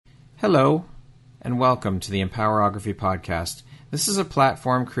Hello, and welcome to the Empowerography Podcast. This is a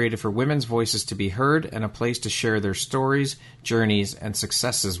platform created for women's voices to be heard and a place to share their stories, journeys, and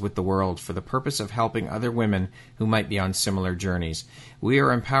successes with the world for the purpose of helping other women who might be on similar journeys. We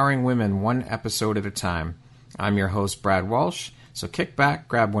are empowering women one episode at a time. I'm your host, Brad Walsh, so kick back,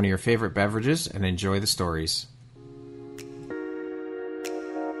 grab one of your favorite beverages, and enjoy the stories.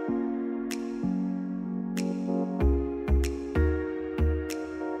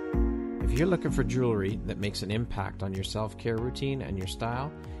 If you're looking for jewelry that makes an impact on your self-care routine and your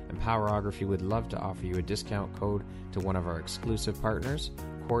style, Empowerography would love to offer you a discount code to one of our exclusive partners,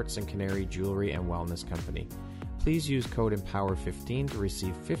 Quartz and Canary Jewelry and Wellness Company. Please use code EMPOWER15 to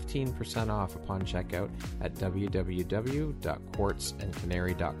receive 15% off upon checkout at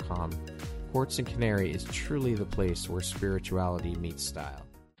www.quartzandcanary.com. Quartz and Canary is truly the place where spirituality meets style.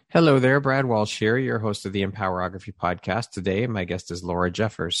 Hello there, Brad Walsh here, your host of the Empowerography Podcast. Today, my guest is Laura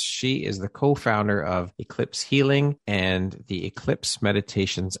Jeffers. She is the co-founder of Eclipse Healing and the Eclipse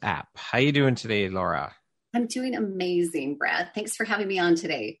Meditations app. How you doing today, Laura? I'm doing amazing, Brad. Thanks for having me on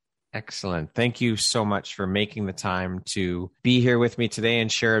today. Excellent. Thank you so much for making the time to be here with me today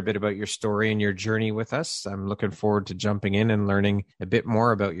and share a bit about your story and your journey with us. I'm looking forward to jumping in and learning a bit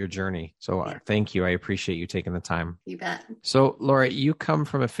more about your journey. So Thank you. I appreciate you taking the time. You bet. So Laura, you come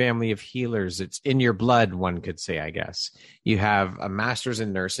from a family of healers. It's in your blood, one could say, I guess. You have a master's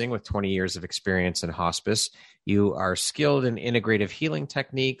in nursing with 20 years of experience in hospice. You are skilled in integrative healing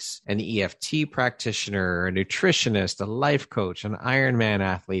techniques, an EFT practitioner, a nutritionist, a life coach, an Ironman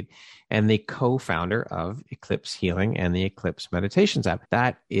athlete, and the co-founder of Eclipse Healing and the Eclipse Meditations app.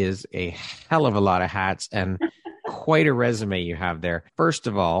 That is a hell of a lot of hats and quite a resume you have there. First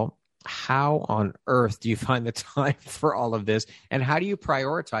of all, how on earth do you find the time for all of this? And how do you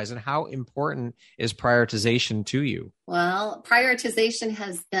prioritize? And how important is prioritization to you? Well, prioritization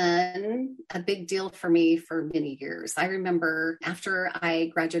has been a big deal for me for many years. I remember after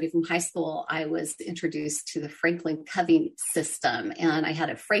I graduated from high school, I was introduced to the Franklin Covey system, and I had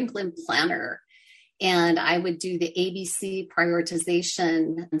a Franklin planner. And I would do the ABC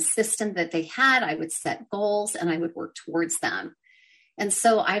prioritization system that they had. I would set goals and I would work towards them. And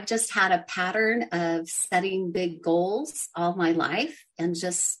so I've just had a pattern of setting big goals all my life and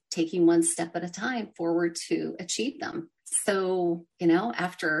just taking one step at a time forward to achieve them. So,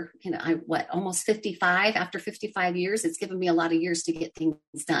 after, almost 55, after 55 years, it's given me a lot of years to get things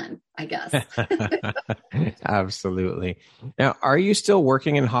done, I guess. Absolutely. Now, are you still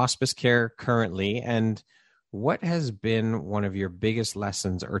working in hospice care currently? And what has been one of your biggest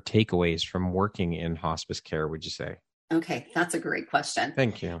lessons or takeaways from working in hospice care, would you say? Okay, that's a great question.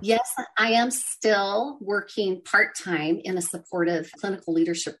 Thank you. Yes, I am still working part-time in a supportive clinical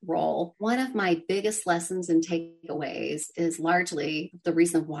leadership role. One of my biggest lessons and takeaways is largely the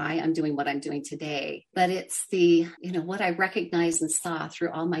reason why I'm doing what I'm doing today. But it's what I recognized and saw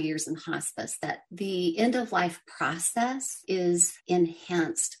through all my years in hospice, that the end-of-life process is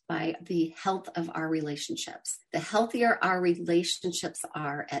enhanced by the health of our relationships. The healthier our relationships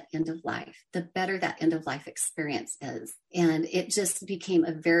are at end of life, the better that end of life experience is. And it just became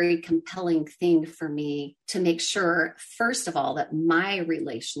a very compelling thing for me to make sure, first of all, that my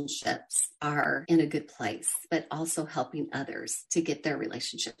relationships are in a good place, but also helping others to get their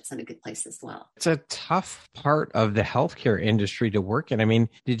relationships in a good place as well. It's a tough part of the healthcare industry to work in. I mean,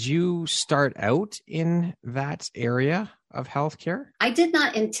 did you start out in that area of healthcare? I did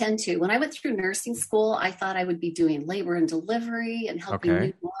not intend to. When I went through nursing school, I thought I would be doing labor and delivery and helping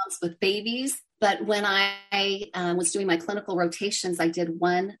new moms with babies. But when I was doing my clinical rotations, I did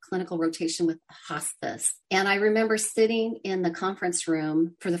one clinical rotation with hospice. And I remember sitting in the conference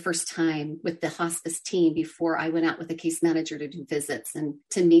room for the first time with the hospice team before I went out with a case manager to do visits and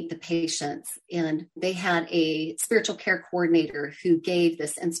to meet the patients. And they had a spiritual care coordinator who gave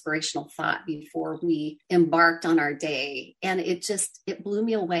this inspirational thought before we embarked on our day. And it blew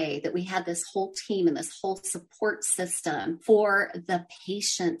me away that we had this whole team and this whole support system for the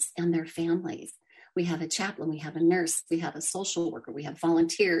patients and their families. We have a chaplain, we have a nurse, we have a social worker, we have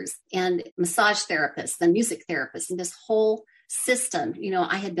volunteers and massage therapists and music therapists, and this whole system.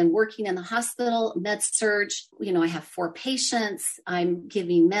 I had been working in the hospital, med surg. I have 4 patients. I'm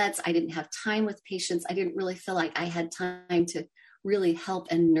giving meds. I didn't have time with patients. I didn't really feel like I had time to really help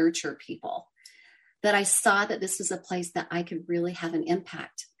and nurture people. That I saw that this was a place that I could really have an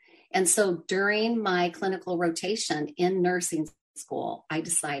impact. And so during my clinical rotation in nursing school, I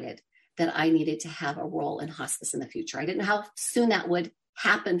decided that I needed to have a role in hospice in the future. I didn't know how soon that would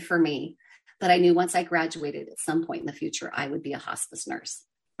happen for me, but I knew once I graduated at some point in the future, I would be a hospice nurse.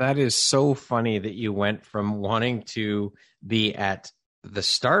 That is so funny that you went from wanting to be at the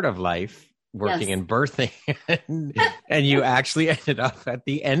start of life, working Yes. and birthing, and you actually ended up at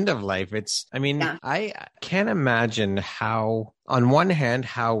the end of life. Yeah. I can't imagine how, on one hand,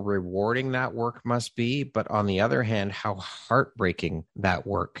 how rewarding that work must be, but on the other hand, how heartbreaking that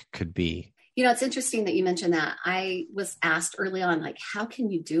work could be. It's interesting that you mentioned that. I was asked early on, like, how can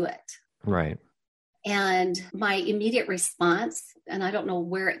you do it? Right. And my immediate response, and I don't know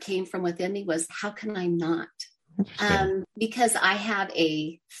where it came from within me, was, how can I not? Because I have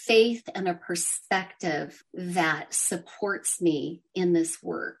a faith and a perspective that supports me in this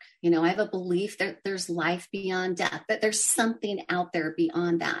work. I have a belief that there's life beyond death, that there's something out there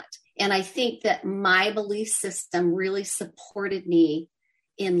beyond that. And I think that my belief system really supported me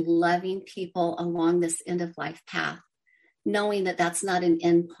in loving people along this end of life path, knowing that that's not an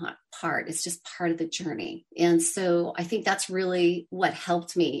end part, it's just part of the journey. And so I think that's really what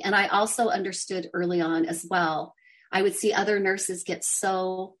helped me. And I also understood early on as well, I would see other nurses get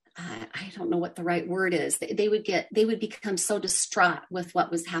so, I don't know what the right word is. They would become so distraught with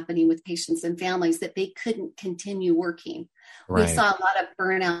what was happening with patients and families that they couldn't continue working. Right. We saw a lot of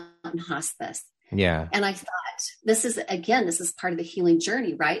burnout in hospice. Yeah. And I thought, this is part of the healing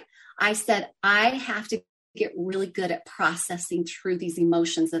journey, right? I said, I have to get really good at processing through these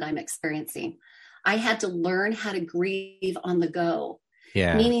emotions that I'm experiencing. I had to learn how to grieve on the go.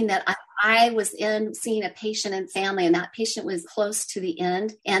 Yeah. Meaning that I was seeing a patient and family, and that patient was close to the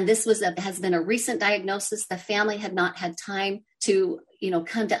end. And this has been a recent diagnosis. The family had not had time to,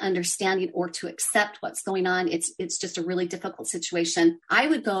 come to understanding or to accept what's going on. It's just a really difficult situation. I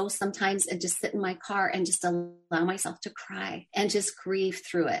would go sometimes and just sit in my car and just allow myself to cry and just grieve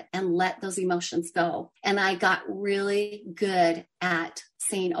through it and let those emotions go. And I got really good at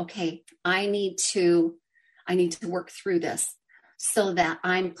saying, okay, I need to work through this, so that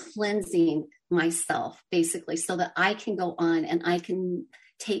I'm cleansing myself, basically, so that I can go on and I can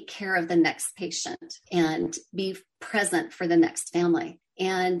take care of the next patient and be present for the next family.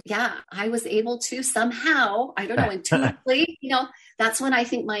 And yeah, I was able to somehow, I don't know, intuitively, that's when I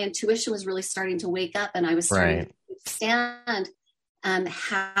think my intuition was really starting to wake up, and I was starting to understand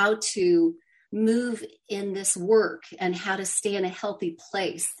how to move in this work and how to stay in a healthy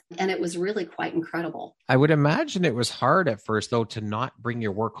place. And it was really quite incredible. I would imagine it was hard at first, though, to not bring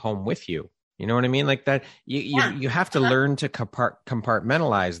your work home with you. You know what I mean? Like that, you have to learn to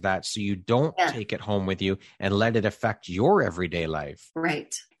compartmentalize that so you don't take it home with you and let it affect your everyday life.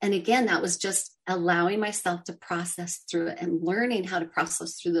 Right. And again, that was just allowing myself to process through it and learning how to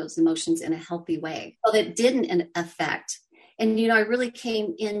process through those emotions in a healthy way, so that it didn't affect. And, I really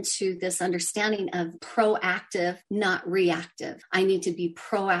came into this understanding of proactive, not reactive. I need to be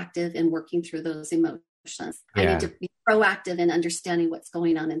proactive in working through those emotions. Yeah. I need to be proactive in understanding what's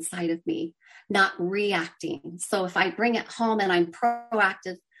going on inside of me, not reacting. So if I bring it home and I'm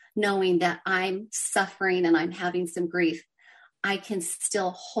proactive, knowing that I'm suffering and I'm having some grief, I can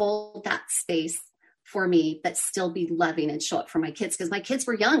still hold that space for me, but still be loving and show up for my kids. Because my kids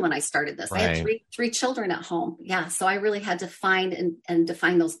were young when I started this. Right. I had three children at home. Yeah. So I really had to find and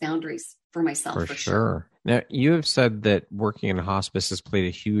define those boundaries for myself. For sure. Now, you have said that working in hospice has played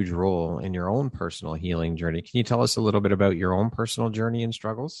a huge role in your own personal healing journey. Can you tell us a little bit about your own personal journey and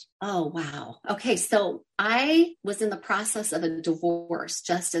struggles? Oh, wow. Okay. So I was in the process of a divorce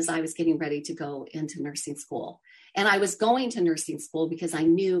just as I was getting ready to go into nursing school. And I was going to nursing school because I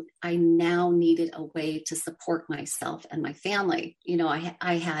knew I now needed a way to support myself and my family.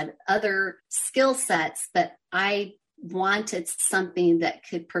 I had other skill sets, but I wanted something that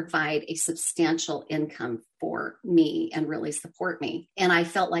could provide a substantial income for me and really support me. And I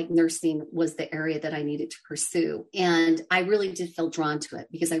felt like nursing was the area that I needed to pursue. And I really did feel drawn to it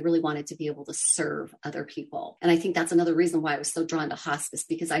because I really wanted to be able to serve other people. And I think that's another reason why I was so drawn to hospice,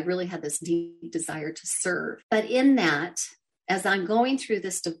 because I really had this deep desire to serve. But in that, as I'm going through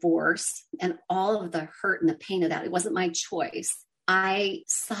this divorce and all of the hurt and the pain of that, it wasn't my choice. I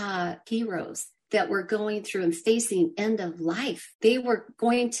saw heroes that were going through and facing end of life. They were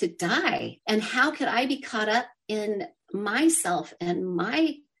going to die. And how could I be caught up in myself and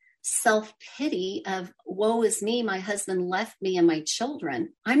my self-pity of woe is me, my husband left me and my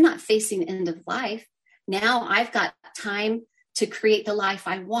children. I'm not facing end of life. Now I've got time to create the life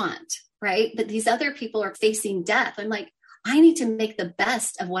I want, right? But these other people are facing death. I'm like, I need to make the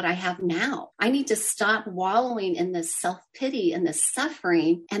best of what I have now. I need to stop wallowing in this self-pity and this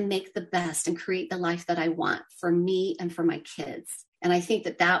suffering and make the best and create the life that I want for me and for my kids. And I think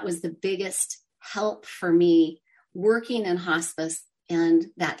that was the biggest help for me working in hospice and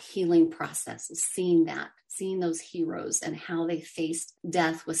that healing process, is seeing those heroes and how they faced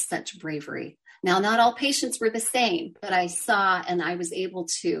death with such bravery. Now, not all patients were the same, but I saw and I was able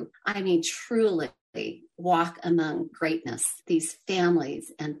to, truly walk among greatness. These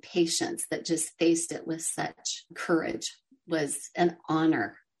families and patients that just faced it with such courage was an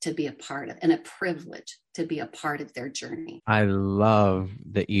honor to be a part of and a privilege to be a part of their journey. I love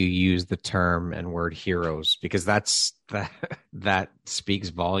that you use the term and word heroes, because that speaks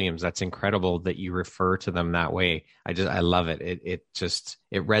volumes. That's incredible that you refer to them that way. I love it. It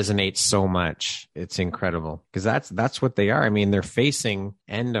resonates so much. It's incredible, because that's what they are. I mean, they're facing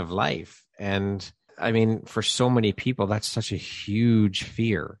end of life. And I mean, for so many people, that's such a huge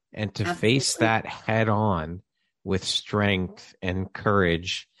fear. And to Absolutely. face that head on with strength and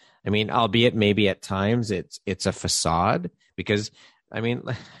courage, I mean, albeit maybe at times it's a facade, because I mean,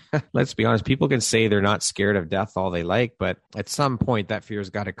 let's be honest, people can say they're not scared of death all they like, but at some point that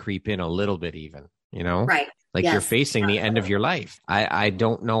fear's got to creep in a little bit even, Right. Like Yes. You're facing the end of your life. I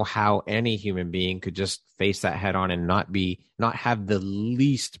don't know how any human being could just face that head on and not have the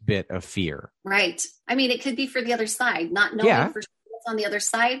least bit of fear. Right. I mean, it could be for the other side, not knowing for sure what's on the other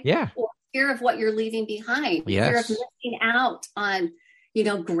side. Yeah. Or fear of what you're leaving behind. Yes. Fear of missing out on,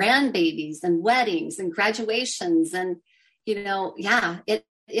 grandbabies and weddings and graduations. And, it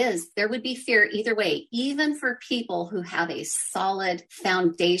is. There would be fear either way, even for people who have a solid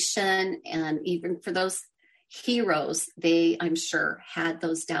foundation. And even for those heroes, they, I'm sure, had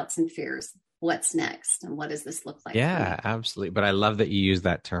those doubts and fears. What's next? And what does this look like? Yeah, absolutely. But I love that you use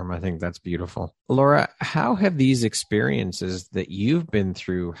that term. I think that's beautiful. Laura, how have these experiences that you've been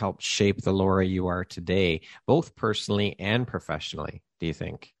through helped shape the Laura you are today, both personally and professionally, do you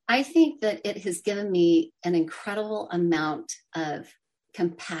think? I think that it has given me an incredible amount of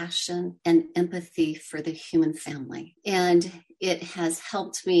compassion and empathy for the human family. And it has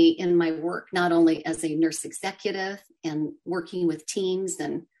helped me in my work, not only as a nurse executive and working with teams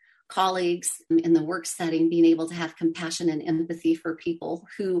and colleagues in the work setting, being able to have compassion and empathy for people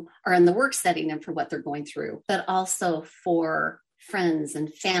who are in the work setting and for what they're going through, but also for friends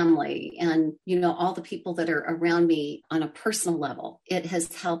and family and, all the people that are around me on a personal level. It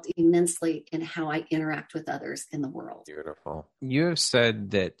has helped immensely in how I interact with others in the world. Beautiful. You have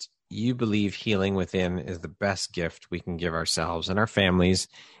said that you believe healing within is the best gift we can give ourselves and our families,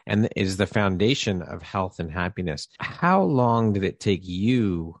 and is the foundation of health and happiness. How long did it take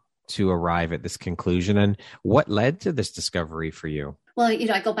you to arrive at this conclusion, and what led to this discovery for you? Well,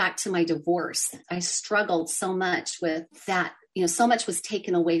 I go back to my divorce. I struggled so much with that. So much was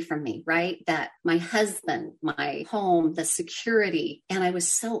taken away from me, right? That my husband, my home, the security, and I was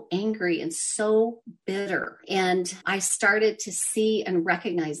so angry and so bitter. And I started to see and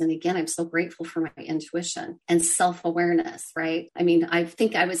recognize, and again, I'm so grateful for my intuition and self-awareness, right? I mean, I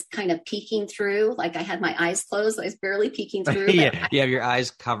think I was kind of peeking through, like I had my eyes closed. I was barely peeking through. Yeah, you have your eyes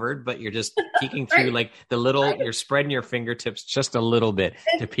covered, but you're just peeking through Right. like the little, you're spreading your fingertips just a little bit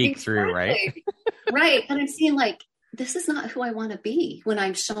to peek through, right? Right. And I'm seeing like, this is not who I want to be when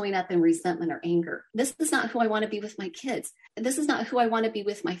I'm showing up in resentment or anger. This is not who I want to be with my kids. This is not who I want to be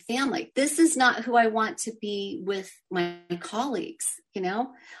with my family. This is not who I want to be with my colleagues.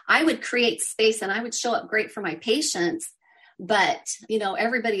 I would create space and I would show up great for my patients, but,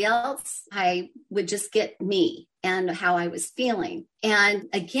 everybody else, I would just get me and how I was feeling. And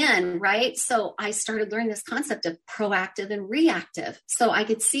again, right? So I started learning this concept of proactive and reactive. So I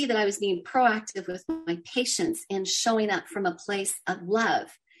could see that I was being proactive with my patients and showing up from a place of love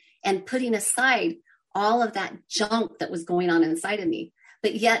and putting aside all of that junk that was going on inside of me.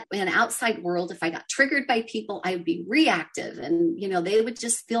 But yet in an outside world, if I got triggered by people, I would be reactive and, they would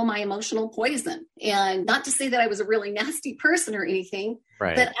just feel my emotional poison. And not to say that I was a really nasty person or anything,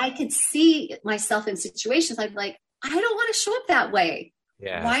 Right. but I could see myself in situations I'd be like, I don't want to show up that way.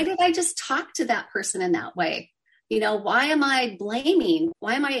 Yeah. Why did I just talk to that person in that way? Why am I blaming?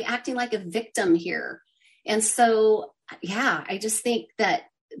 Why am I acting like a victim here? And so, I just think that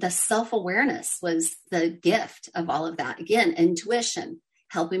the self-awareness was the gift of all of that. Again, intuition,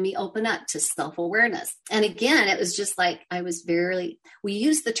 helping me open up to self-awareness. And again, it was just like, we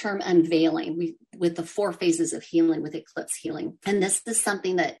use the term unveiling with the 4 phases of healing with Eclipse Healing. And this is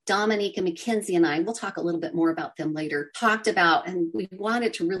something that Dominique and Mackenzie and I, we'll talk a little bit more about them later, talked about. And we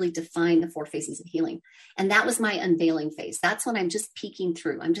wanted to really define the 4 phases of healing. And that was my unveiling phase. That's when I'm just peeking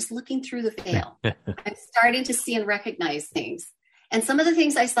through. I'm just looking through the veil. I'm starting to see and recognize things. And some of the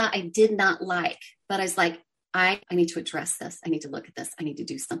things I saw I did not like, but I was like, I need to address this. I need to look at this. I need to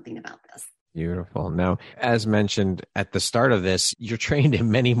do something about this. Beautiful. Now, as mentioned at the start of this, you're trained in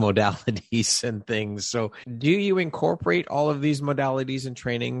many modalities and things. So do you incorporate all of these modalities and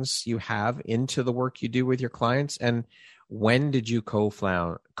trainings you have into the work you do with your clients? And When did you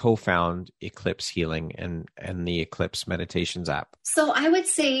co-found Eclipse Healing and the Eclipse Meditations app? So I would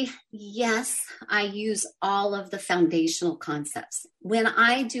say, yes, I use all of the foundational concepts. When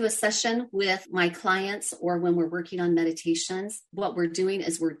I do a session with my clients or when we're working on meditations, what we're doing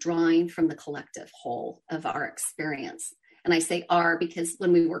is we're drawing from the collective whole of our experience. And I say "our" because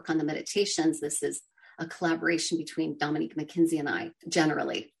when we work on the meditations, this is a collaboration between Dominique McKenzie and I,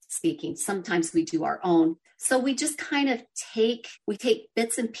 generally speaking. Sometimes we do our own. So we just kind of take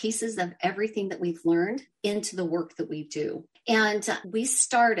bits and pieces of everything that we've learned into the work that we do. And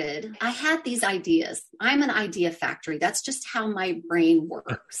I had these ideas. I'm an idea factory. That's just how my brain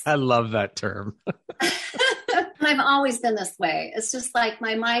works. I love that term. I've always been this way. It's just like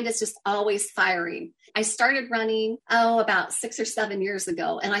my mind is just always firing. I started running, about 6 or 7 years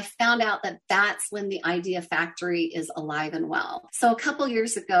ago. And I found out that that's when the idea factory is alive and well. So a couple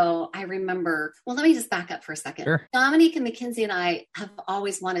years ago, I remember, well, let me just back up for a second. Sure. Dominique and McKenzie and I have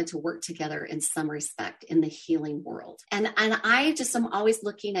always wanted to work together in some respect in the healing world. And I just am always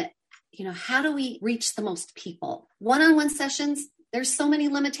looking at, how do we reach the most people? One-on-one sessions, there's so many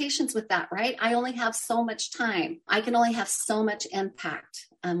limitations with that, right? I only have so much time. I can only have so much impact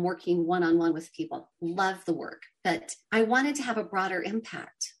working one-on-one with people. Love the work, but I wanted to have a broader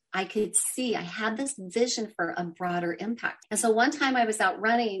impact. I could see I had this vision for a broader impact. And so one time I was out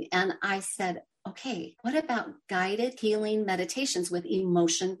running and I said, okay, what about guided healing meditations with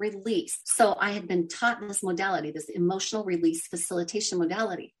emotion release? So I had been taught this modality, this emotional release facilitation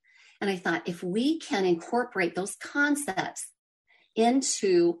modality. And I thought, if we can incorporate those concepts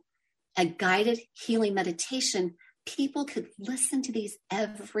into a guided healing meditation, people could listen to these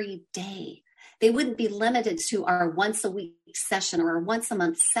every day. They wouldn't be limited to our once a week session or our once a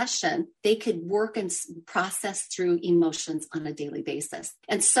month session. They could work and process through emotions on a daily basis.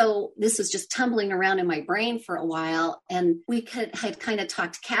 And so this was just tumbling around in my brain for a while. And we had kind of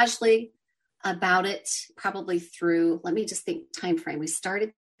talked casually about it, probably through, let me just think time frame. We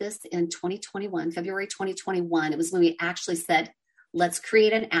started this in 2021, February 2021. It was when we actually said, let's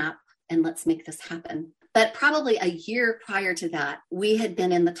create an app and let's make this happen. But probably a year prior to that, we had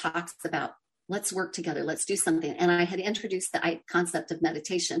been in the talks about, let's work together, let's do something. And I had introduced the concept of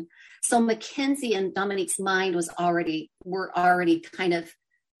meditation. So McKenzie and Dominique's mind were already kind of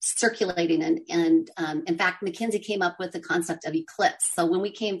circulating. And in fact, McKenzie came up with the concept of eclipse. So when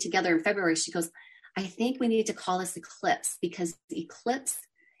we came together in February, she goes, I think we need to call this eclipse because eclipse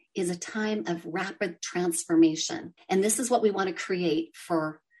is a time of rapid transformation. And this is what we want to create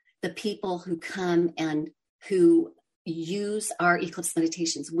for the people who come and who use our eclipse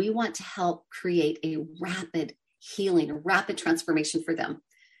meditations. We want to help create a rapid healing, a rapid transformation for them.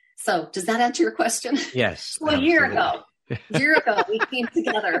 So does that answer your question? Yes. So a year ago, we came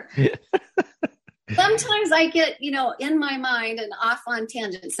together. Sometimes I get, in my mind and off on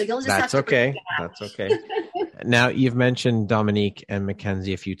tangents. So you'll just have to. That's okay. Now, you've mentioned Dominique and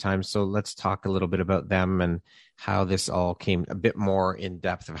McKenzie a few times. So let's talk a little bit about them and how this all came, a bit more in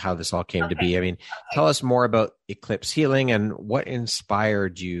depth of how this all came to be. I mean, tell us more about Eclipse Healing and what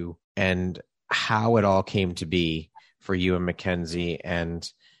inspired you and how it all came to be for you and McKenzie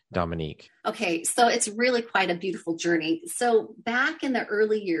and Dominique. Okay, so it's really quite a beautiful journey. So back in the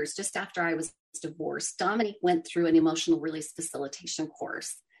early years, just after I was divorced, Dominique went through an emotional release facilitation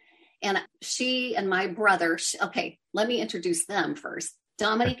course. And she and my brother, let me introduce them first.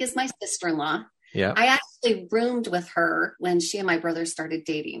 Dominique is my sister-in-law. Yeah. I actually roomed with her when she and my brother started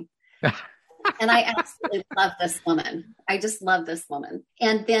dating. And I absolutely love this woman. I just love this woman.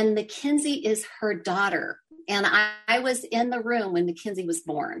 And then McKenzie is her daughter. And I was in the room when McKenzie was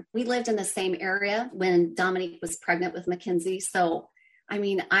born. We lived in the same area when Dominique was pregnant with McKenzie. So, I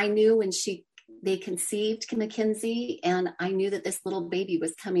mean, I knew when they conceived McKenzie, and I knew that this little baby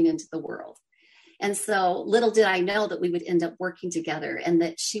was coming into the world. And so little did I know that we would end up working together and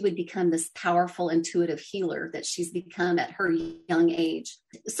that she would become this powerful, intuitive healer that she's become at her young age.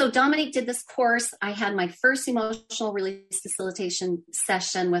 So Dominique did this course. I had my first emotional release facilitation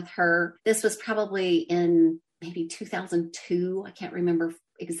session with her. This was probably in maybe 2002. I can't remember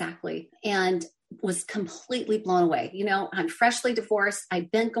exactly. And was completely blown away. I'm freshly divorced. I've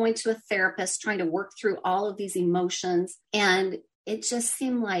been going to a therapist trying to work through all of these emotions. And it just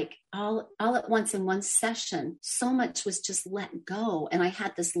seemed like all at once in one session, so much was just let go. And I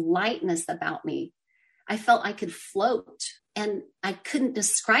had this lightness about me. I felt I could float. and I couldn't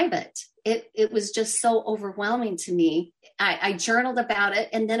describe it. It was just so overwhelming to me. I journaled about it.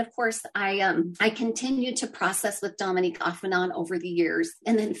 And then of course I continued to process with Dominique off and on over the years.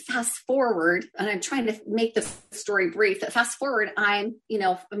 And then fast forward, and I'm trying to make the story brief, that fast forward, I'm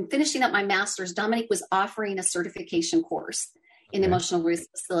finishing up my master's. Dominique was offering a certification course in emotional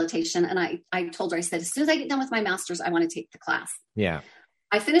facilitation. And I told her, I said, as soon as I get done with my master's, I want to take the class. Yeah.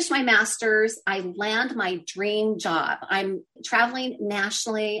 I finished my master's. I land my dream job. I'm traveling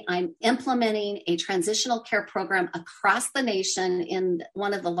nationally. I'm implementing a transitional care program across the nation in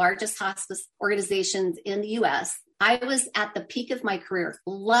one of the largest hospice organizations in the US. I was at the peak of my career,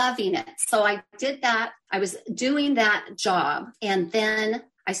 loving it. So I did that. I was doing that job. And then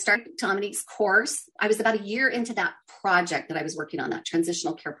I started Dominique's course. I was about a year into that project that I was working on, that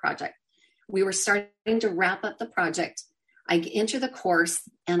transitional care project. We were starting to wrap up the project. I enter the course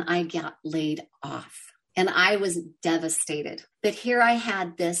and I got laid off, and I was devastated that here I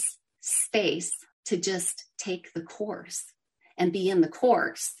had this space to just take the course and be in the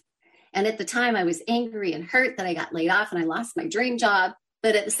course. And at the time I was angry and hurt that I got laid off and I lost my dream job.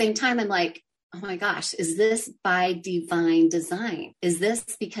 But at the same time, I'm like, oh my gosh, is this by divine design? Is this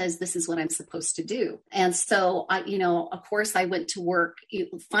because this is what I'm supposed to do? And so of course I went to work,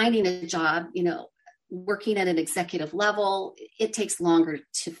 finding a job, working at an executive level. It takes longer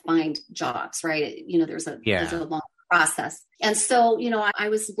to find jobs, right? There's a long process. And so, I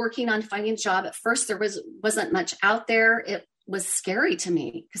was working on finding a job. At first, there wasn't much out there. It was scary to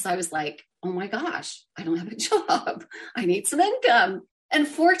me because I was like, oh my gosh, I don't have a job. I need some income. And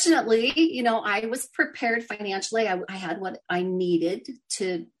fortunately, I was prepared financially. I had what I needed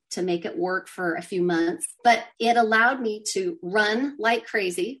to make it work for a few months, but it allowed me to run like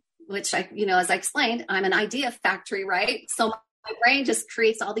crazy, which as I explained, I'm an idea factory, right? So my brain just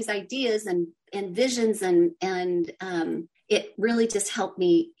creates all these ideas and visions, and it really just helped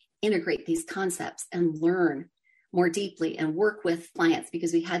me integrate these concepts and learn more deeply and work with clients,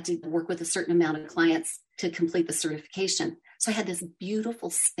 because we had to work with a certain amount of clients to complete the certification. So I had this beautiful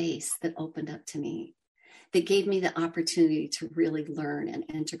space that opened up to me that gave me the opportunity to really learn and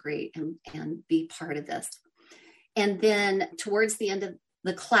integrate and be part of this. And then towards the end of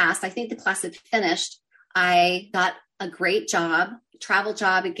the class, I think the class had finished, I got a great job, travel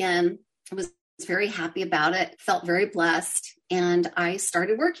job again. I was very happy about it, felt very blessed, and I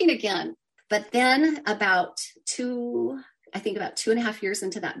started working again. But then about 2.5 years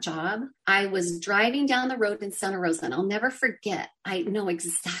into that job, I was driving down the road in Santa Rosa, and I'll never forget, I know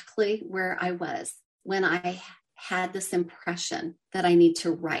exactly where I was when I had this impression that I need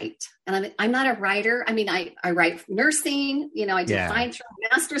to write. And I'm not a writer. I mean, I write nursing, I did fine through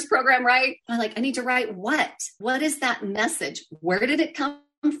a master's program, right? I need to write what? What is that message? Where did it come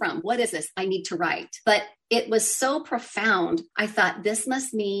from? What is this? I need to write. But it was so profound. I thought, this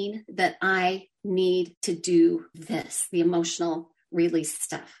must mean that I need to do this, the emotional release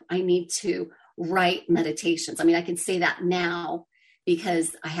stuff. I need to write meditations. I mean, I can say that now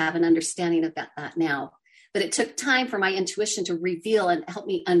because I have an understanding of that now. But it took time for my intuition to reveal and help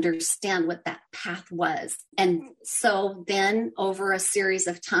me understand what that path was. And so then over a series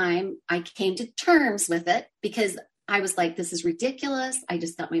of time, I came to terms with it, because I was like, this is ridiculous. I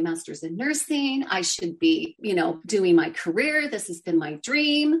just got my master's in nursing. I should be, doing my career. This has been my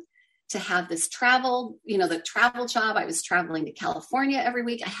dream to have this travel, the travel job. I was traveling to California every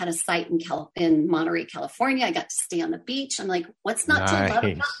week. I had a site in Monterey, California. I got to stay on the beach. I'm like, what's not to love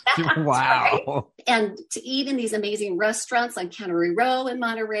about that? Wow. Right? And to eat in these amazing restaurants on Cannery Row in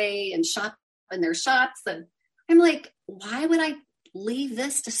Monterey and shop in their shops. And I'm like, why would I leave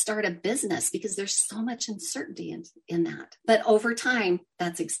this to start a business? Because there's so much uncertainty in that. But over time,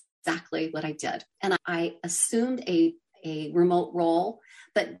 that's exactly what I did. And I assumed a remote role.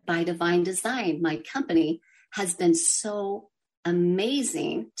 But by divine design, my company has been so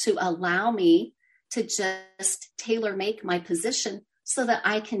amazing to allow me to just tailor make my position so that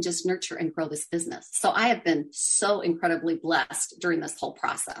I can just nurture and grow this business. So I have been so incredibly blessed during this whole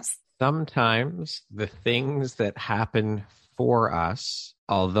process. Sometimes the things that happen for us,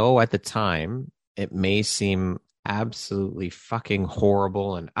 although at the time it may seem absolutely fucking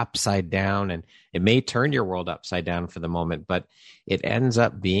horrible and upside down, and it may turn your world upside down for the moment, but it ends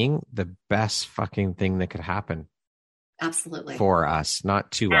up being the best fucking thing that could happen. Absolutely. For us, not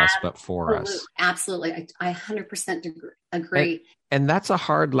to us, but for us. Absolutely. I 100% agree. And that's a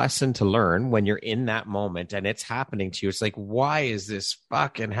hard lesson to learn when you're in that moment and it's happening to you. It's like, why is this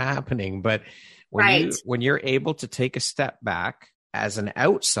fucking happening? But when you're able to take a step back as an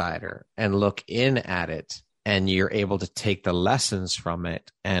outsider and look in at it, and you're able to take the lessons from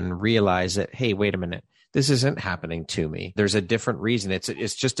it and realize that, hey, wait a minute, this isn't happening to me. There's a different reason.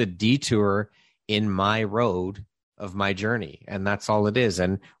 It's just a detour in my road of my journey. And that's all it is.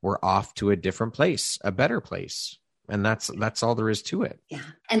 And we're off to a different place, a better place. And that's all there is to it. Yeah.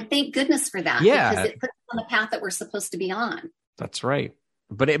 And thank goodness for that. Yeah. Because it puts us on the path that we're supposed to be on. That's right.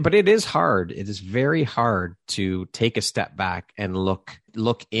 But it is hard. It is very hard to take a step back and look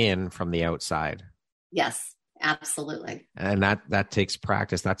in from the outside. Yes, absolutely. And that takes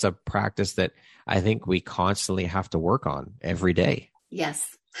practice. That's a practice that I think we constantly have to work on every day.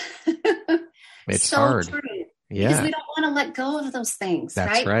 Yes. It's so hard. True. Yeah. Because we don't want to let go of those things.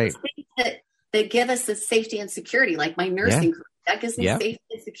 That's right. Things that give us the safety and security, like my nursing career. That gives me safety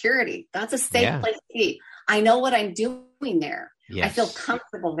and security. That's a safe place to be. I know what I'm doing there. Yes. I feel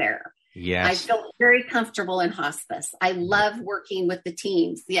comfortable there. Yes. I feel very comfortable in hospice. I love working with the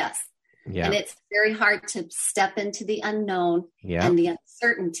teams. Yes. Yeah. And it's very hard to step into the unknown and the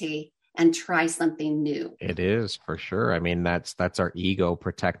uncertainty and try something new. It is, for sure. I mean, that's our ego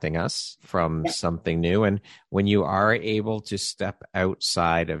protecting us from something new. And when you are able to step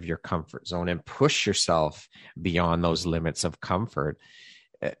outside of your comfort zone and push yourself beyond those limits of comfort,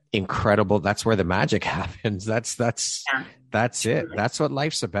 incredible. That's where the magic happens. That's it. That's what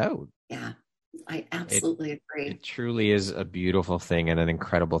life's about. Yeah. I absolutely agree. It truly is a beautiful thing and an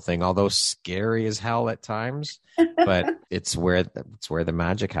incredible thing, although scary as hell at times, but it's where the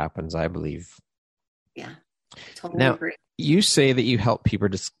magic happens, I believe. Yeah, totally agree. You say that you help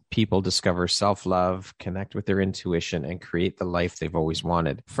people discover self-love, connect with their intuition, and create the life they've always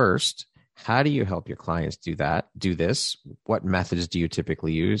wanted. First, how do you help your clients do this? What methods do you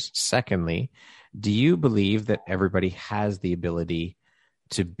typically use? Secondly, do you believe that everybody has the ability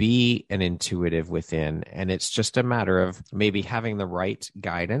to be an intuitive within, and it's just a matter of maybe having the right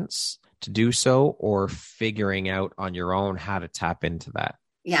guidance to do so, or figuring out on your own how to tap into that?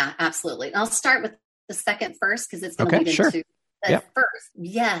 Yeah, absolutely. I'll start with the second first, because it's going to lead into the first.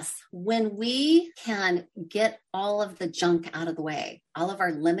 Yes, when we can get all of the junk out of the way, all of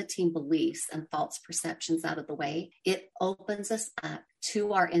our limiting beliefs and false perceptions out of the way, it opens us up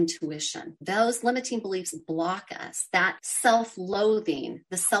to our intuition. Those limiting beliefs block us. That self-loathing,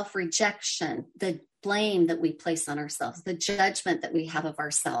 the self-rejection, the blame that we place on ourselves, the judgment that we have of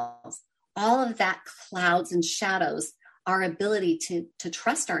ourselves, all of that clouds and shadows our ability to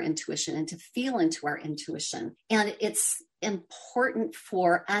trust our intuition and to feel into our intuition. And it's important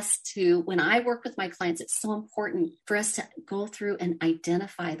for us to, when I work with my clients, it's so important for us to go through and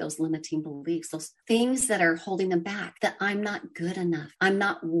identify those limiting beliefs, those things that are holding them back, that I'm not good enough, I'm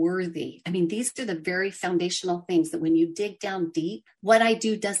not worthy. I mean, these are the very foundational things that when you dig down deep, what I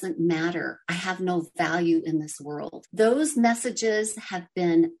do doesn't matter. I have no value in this world. Those messages have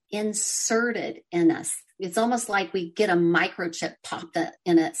been inserted in us. It's almost like we get a microchip popped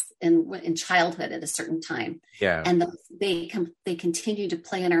in us in childhood at a certain time. Yeah. And they continue to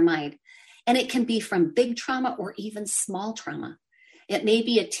play in our mind. And it can be from big trauma or even small trauma. It may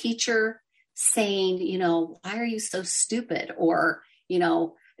be a teacher saying, why are you so stupid? Or,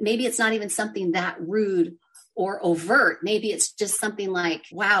 maybe it's not even something that rude or overt. Maybe it's just something like,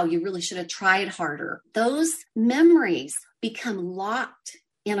 wow, you really should have tried harder. Those memories become locked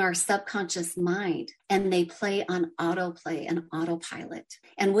in our subconscious mind, and they play on autoplay and autopilot.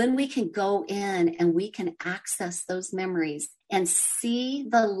 And when we can go in and we can access those memories and see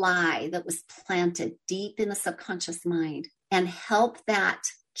the lie that was planted deep in the subconscious mind and help that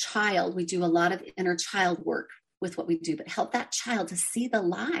child, we do a lot of inner child work with what we do, but help that child to see the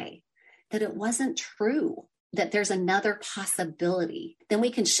lie, that it wasn't true, that there's another possibility, then we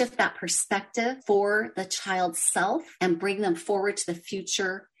can shift that perspective for the child's self and bring them forward to the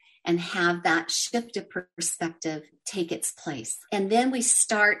future and have that shifted perspective take its place. And then we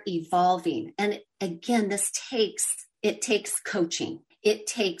start evolving. And again, this takes coaching. It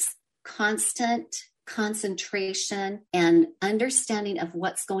takes constant concentration and understanding of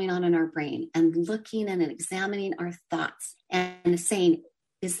what's going on in our brain and looking and examining our thoughts and saying,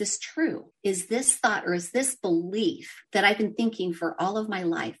 is this true? Is this thought or is this belief that I've been thinking for all of my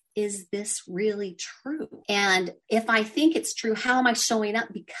life, is this really true? And if I think it's true, how am I showing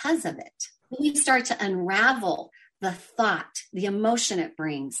up because of it? We start to unravel the thought, the emotion it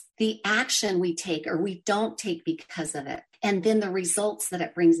brings, the action we take or we don't take because of it, and then the results that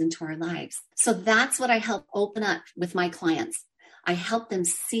it brings into our lives. So that's what I help open up with my clients. I help them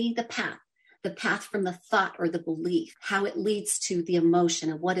see the path from the thought or the belief, how it leads to the emotion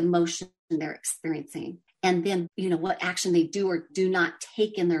and what emotion they're experiencing. And then, what action they do or do not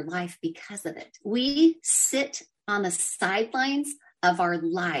take in their life because of it. We sit on the sidelines of our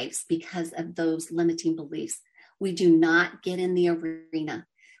lives because of those limiting beliefs. We do not get in the arena.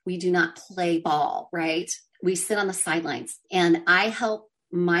 We do not play ball, right? We sit on the sidelines, and I help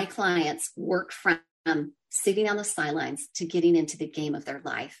my clients work from sitting on the sidelines to getting into the game of their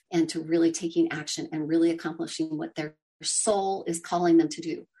life and to really taking action and really accomplishing what their soul is calling them to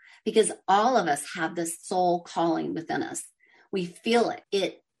do. Because all of us have this soul calling within us. We feel it.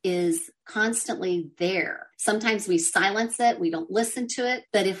 It is constantly there. Sometimes we silence it. We don't listen to it.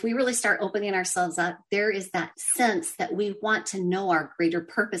 But if we really start opening ourselves up, there is that sense that we want to know our greater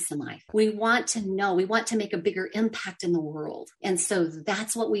purpose in life. We want to know, we want to make a bigger impact in the world. And so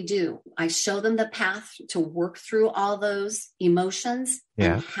that's what we do. I show them the path to work through all those emotions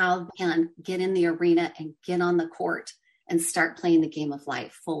and how they can get in the arena and get on the court and start playing the game of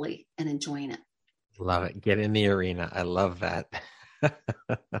life fully and enjoying it. Love it. Get in the arena. I love that.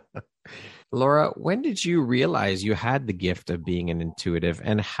 Laura, when did you realize you had the gift of being an intuitive,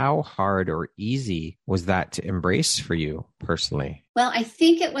 and how hard or easy was that to embrace for you personally? Well, I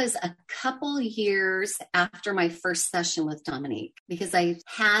think it was a couple years after my first session with Dominique, because I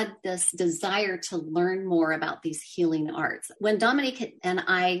had this desire to learn more about these healing arts. When Dominique and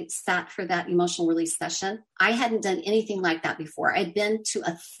I sat for that emotional release session, I hadn't done anything like that before. I'd been to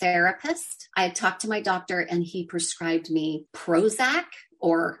a therapist. I had talked to my doctor, and he prescribed me Prozac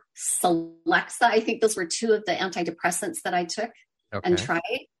or Celexa. I think those were two of the antidepressants that I took and tried.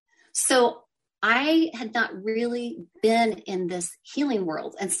 So I had not really been in this healing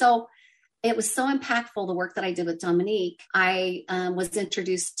world. And so it was so impactful, the work that I did with Dominique. I was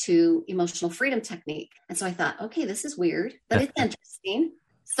introduced to emotional freedom technique. And so I thought, okay, this is weird, but it's interesting.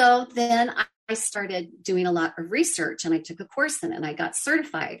 So then I started doing a lot of research, and I took a course in it, and I got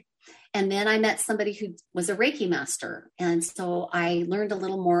certified. And then I met somebody who was a Reiki master. And so I learned a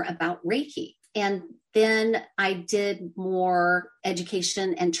little more about Reiki. And then I did more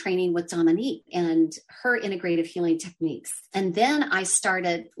education and training with Dominique and her integrative healing techniques. And then I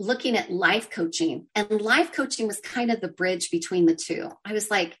started looking at life coaching. And life coaching was kind of the bridge between the two. I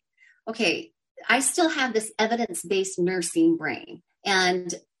was like, okay, I still have this evidence-based nursing brain.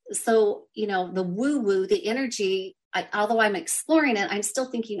 And so, the woo-woo, the energy, although I'm exploring it, I'm still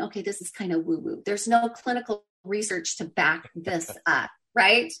thinking, okay, this is kind of woo-woo. There's no clinical research to back this up,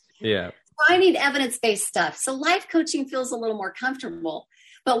 right? Yeah. So I need evidence-based stuff. So life coaching feels a little more comfortable.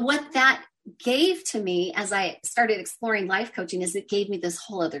 But what that gave to me as I started exploring life coaching is it gave me this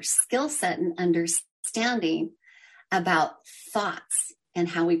whole other skill set and understanding about thoughts and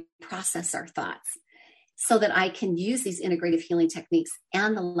how we process our thoughts, so that I can use these integrative healing techniques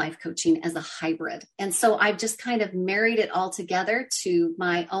and the life coaching as a hybrid. And so I've just kind of married it all together to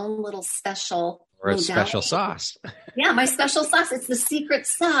my own little special modality. Special sauce. Yeah, my special sauce. It's the secret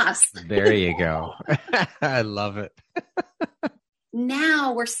sauce. There you go. I love it.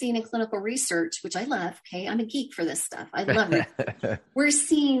 Now we're seeing in clinical research, which I love. Okay, I'm a geek for this stuff. I love it. We're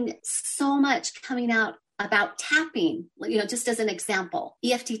seeing so much coming out about tapping, just as an example,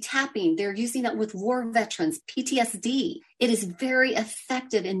 EFT tapping, they're using it with war veterans, PTSD. It is very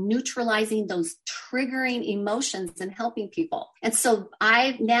effective in neutralizing those triggering emotions and helping people. And so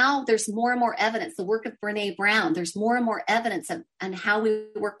now there's more and more evidence, the work of Brene Brown, there's more and more evidence on how we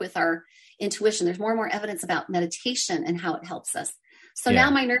work with our intuition. There's more and more evidence about meditation and how it helps us. So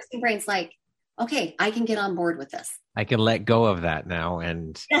now my nursing brain's like, okay, I can get on board with this. I can let go of that now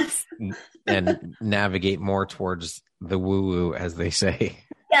and and navigate more towards the woo-woo, as they say.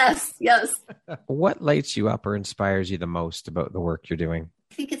 Yes. What lights you up or inspires you the most about the work you're doing?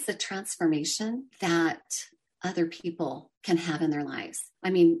 I think it's the transformation that other people can have in their lives. I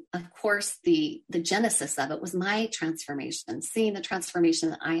mean, of course, the genesis of it was my transformation, seeing the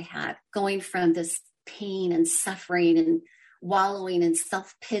transformation that I had, going from this pain and suffering and wallowing in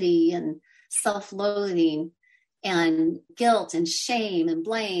self-pity and self-loathing and guilt and shame and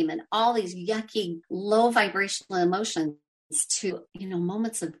blame and all these yucky, low vibrational emotions to,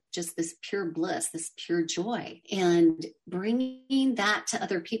 moments of just this pure bliss, this pure joy, and bringing that to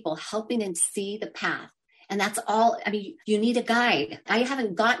other people, helping them see the path. And that's all. I mean, you need a guide. I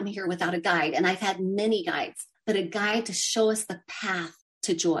haven't gotten here without a guide, and I've had many guides, but a guide to show us the path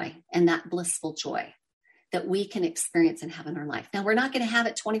to joy and that blissful joy that we can experience and have in our life. Now, we're not going to have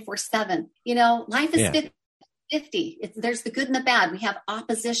it 24/7. Life is 50. There's the good and the bad. We have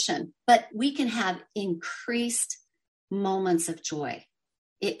opposition, but we can have increased moments of joy.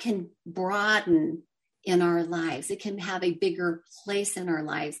 It can broaden in our lives. It can have a bigger place in our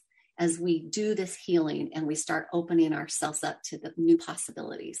lives as we do this healing and we start opening ourselves up to the new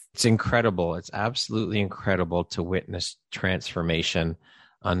possibilities. It's incredible. It's absolutely incredible to witness transformation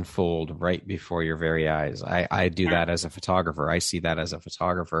unfold right before your very eyes. I do that as a photographer. I see that as a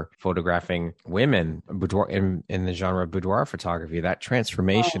photographer photographing women in the genre of boudoir photography. That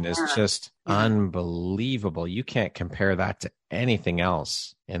transformation is just unbelievable. You can't compare that to anything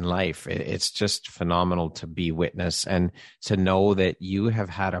else in life. It's just phenomenal to be witness and to know that you have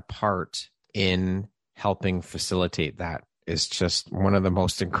had a part in helping facilitate that is just one of the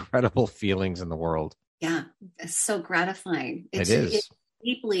most incredible feelings in the world. Yeah, it's so gratifying. It's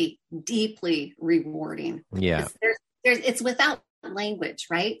deeply, deeply rewarding. Yeah. It's without language,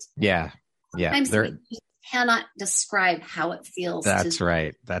 right? Yeah. Yeah. Sometimes you cannot describe how it feels. That's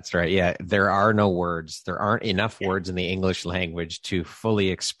right. Yeah. There are no words. There aren't enough words in the English language to fully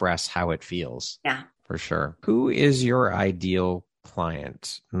express how it feels. Yeah. For sure. Who is your ideal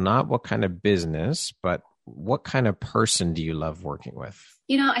client? Not what kind of business, but what kind of person do you love working with?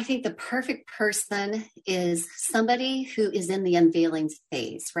 I think the perfect person is somebody who is in the unveiling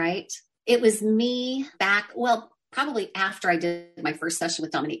phase, right? It was me probably after I did my first session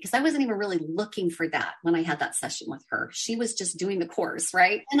with Dominique, because I wasn't even really looking for that when I had that session with her. She was just doing the course,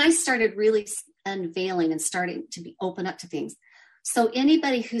 right? And I started really unveiling and starting to open up to things. So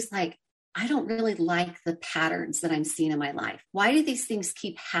anybody who's like, I don't really like the patterns that I'm seeing in my life. Why do these things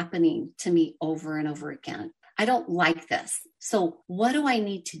keep happening to me over and over again? I don't like this. So what do I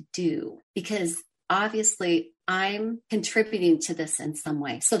need to do? Because obviously I'm contributing to this in some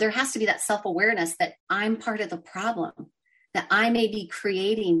way. So there has to be that self-awareness that I'm part of the problem, that I may be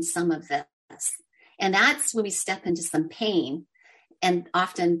creating some of this. And that's when we step into some pain. And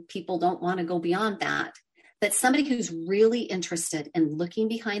often people don't want to go beyond that. But somebody who's really interested in looking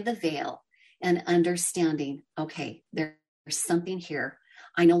behind the veil and understanding, okay, there's something here.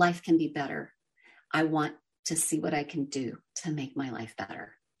 I know life can be better. I want to see what I can do to make my life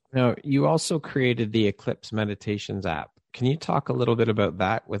better. Now, you also created the Eclipse Meditations app. Can you talk a little bit about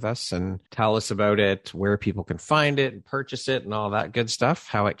that with us and tell us about it, where people can find it and purchase it and all that good stuff,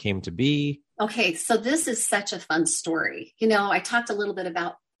 how it came to be? Okay, so this is such a fun story. I talked a little bit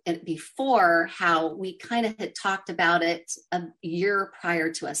about it before, how we kind of had talked about it a year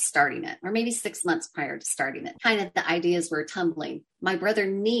prior to us starting it, or maybe 6 months prior to starting it. Kind of the ideas were tumbling. My brother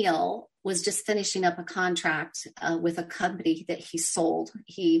Neil was just finishing up a contract with a company that he sold.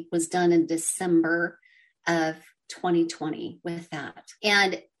 He was done in December of 2020 with that.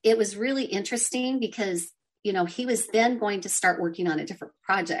 And it was really interesting because, he was then going to start working on a different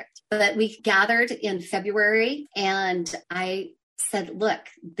project. But we gathered in February and I said, look,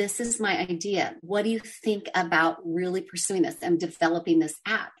 this is my idea. What do you think about really pursuing this and developing this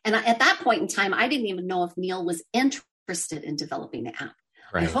app? And at that point in time, I didn't even know if Neil was interested in developing the app.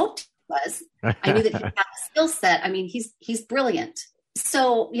 Right. I hoped was. I knew that he had a skill set. I mean, he's brilliant.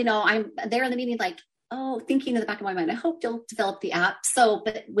 So, I'm there in the meeting, like, thinking in the back of my mind, I hope you'll develop the app. So,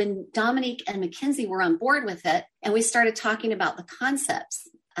 but when Dominique and Mackenzie were on board with it, and we started talking about the concepts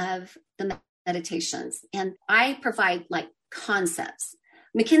of the meditations, and I provide like concepts.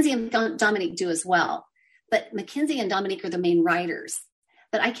 Mackenzie and Dominique do as well. But Mackenzie and Dominique are the main writers.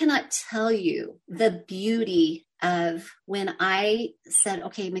 But I cannot tell you the beauty of when I said,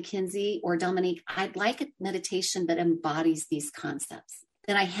 okay, Mackenzie or Dominique, I'd like a meditation that embodies these concepts.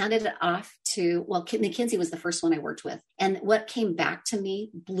 Then I handed it off to, Mackenzie was the first one I worked with. And what came back to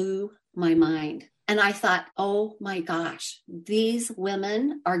me blew my mind. And I thought, oh my gosh, these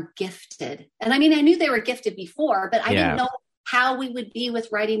women are gifted. And I mean, I knew they were gifted before, but I didn't know how we would be with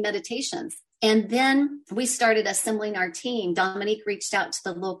writing meditations. And then we started assembling our team. Dominique reached out to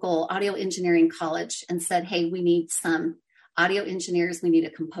the local audio engineering college and said, hey, we need some audio engineers. We need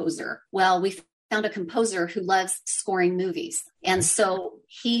a composer. Well, we found a composer who loves scoring movies. And so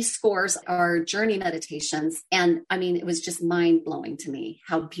he scores our journey meditations. And I mean, it was just mind blowing to me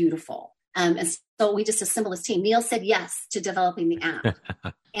how beautiful. And so we just assembled this team. Neil said yes to developing the app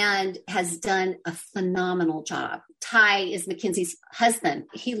and has done a phenomenal job. Ty is Mackenzie's husband.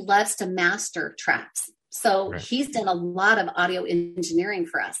 He loves to master tracks. So he's done a lot of audio engineering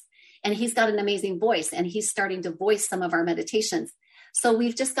for us. And he's got an amazing voice. And he's starting to voice some of our meditations. So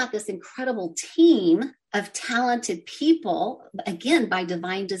we've just got this incredible team of talented people. Again, by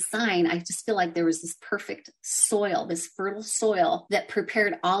divine design, I just feel like there was this perfect soil, this fertile soil that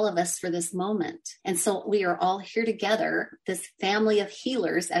prepared all of us for this moment. And so we are all here together, this family of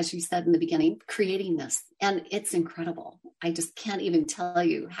healers, as you said in the beginning, creating this. And it's incredible. I just can't even tell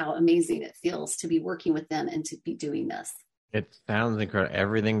you how amazing it feels to be working with them and to be doing this. It sounds incredible.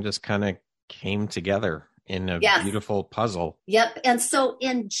 Everything just kind of came together in a beautiful puzzle. Yep. And so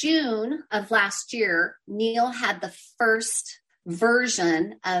in June of last year, Neil had the first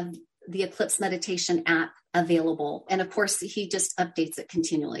version of the Eclipse Meditation app available. And of course, he just updates it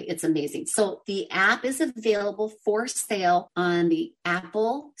continually. It's amazing. So the app is available for sale on the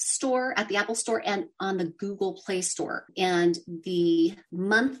Apple Store, at the Apple Store, and on the Google Play Store. And the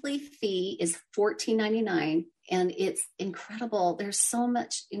monthly fee is $14.99. And it's incredible. There's so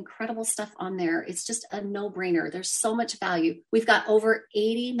much incredible stuff on there. It's just a no-brainer. There's so much value. We've got over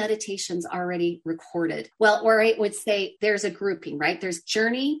 80 meditations already recorded. Well, or I would say there's a grouping, right? There's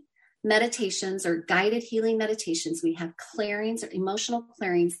journey meditations or guided healing meditations. We have clearings or emotional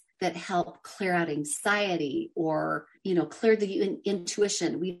clearings that help clear out anxiety or, clear the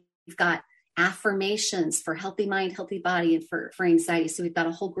intuition. We've got affirmations for healthy mind, healthy body, and for anxiety. So we've got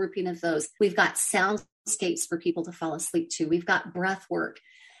a whole grouping of those. We've got soundscapes for people to fall asleep to. We've got breath work.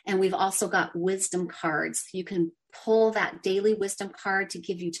 And we've also got wisdom cards. You can pull that daily wisdom card to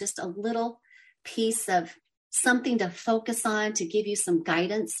give you just a little piece of something to focus on, to give you some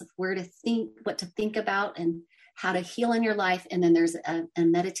guidance of where to think, what to think about, and how to heal in your life. And then there's a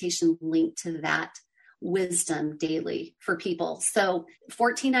meditation link to that wisdom daily for people. So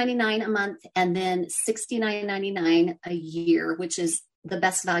 $14.99 a month and then $69.99 a year, which is the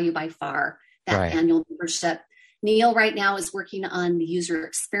best value by far, that annual membership. Neil right now is working on the user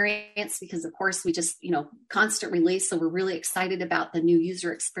experience because, of course, we just, constant release. So we're really excited about the new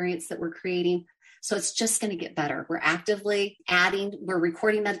user experience that we're creating. So it's just going to get better. We're actively we're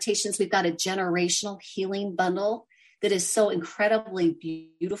recording meditations. We've got a generational healing bundle that is so incredibly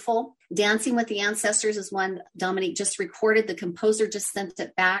beautiful. Dancing with the Ancestors is one Dominique just recorded. The composer just sent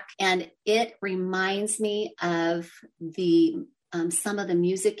it back. And it reminds me of the some of the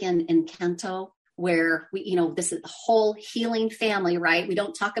music in Canto, where we, this is the whole healing family, right? We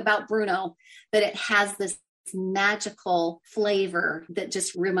don't talk about Bruno, but it has this magical flavor that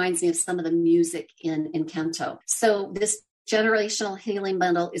just reminds me of some of the music in Canto. So this generational healing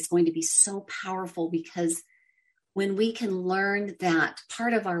bundle is going to be so powerful because when we can learn that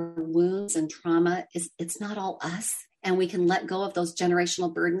part of our wounds and trauma it's not all us, and we can let go of those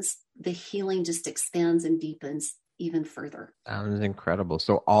generational burdens, the healing just expands and deepens even further. Sounds incredible.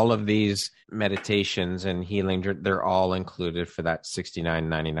 So all of these meditations and healing, they're all included for that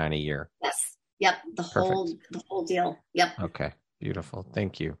 $69.99 a year. Yes. Yep. The whole deal. Yep. Okay. Beautiful.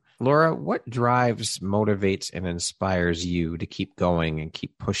 Thank you. Laura, what drives, motivates, and inspires you to keep going and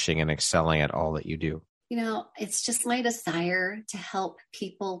keep pushing and excelling at all that you do? It's just my desire to help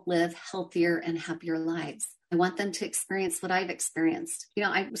people live healthier and happier lives. I want them to experience what I've experienced.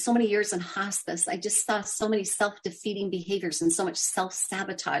 So many years in hospice, I just saw so many self-defeating behaviors and so much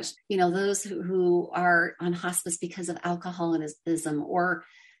self-sabotage. Those who are on hospice because of alcoholism, or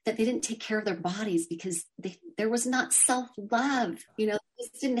that they didn't take care of their bodies because there was not self-love. They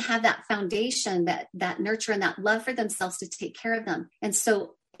just didn't have that foundation, that nurture and that love for themselves to take care of them. And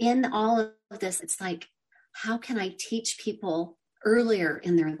so in all of this, it's like, how can I teach people earlier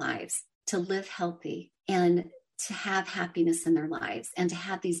in their lives to live healthy and to have happiness in their lives and to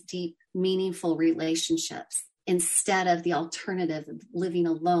have these deep, meaningful relationships instead of the alternative of living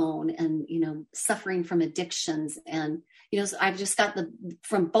alone and, suffering from addictions. And, so I've just got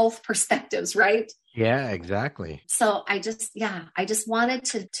from both perspectives, right? Yeah, exactly. So I just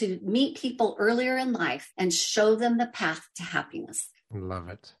wanted to meet people earlier in life and show them the path to happiness. Love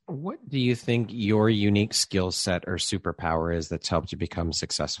it. What do you think your unique skill set or superpower is that's helped you become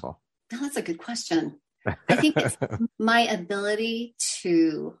successful? Oh, that's a good question. I think it's my ability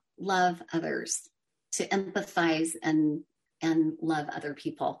to love others, to empathize and love other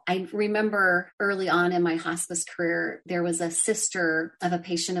people. I remember early on in my hospice career, there was a sister of a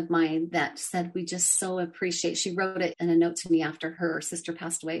patient of mine that said, we just so appreciate, she wrote it in a note to me after her sister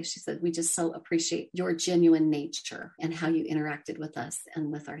passed away. She said, we just so appreciate your genuine nature and how you interacted with us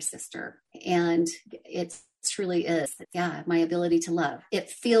and with our sister. And it truly is, my ability to love.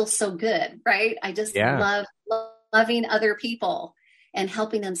 It feels so good, right? I just love loving other people and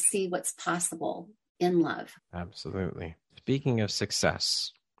helping them see what's possible in love. Absolutely. Speaking of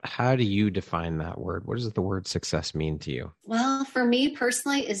success, how do you define that word? What does the word success mean to you? Well, for me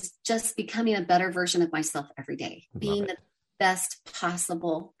personally, is just becoming a better version of myself every day, being the best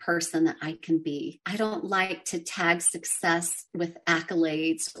possible person that I can be. I don't like to tag success with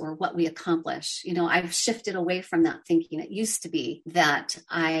accolades or what we accomplish. I've shifted away from that thinking. It used to be that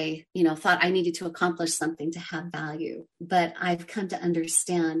I, thought I needed to accomplish something to have value. But I've come to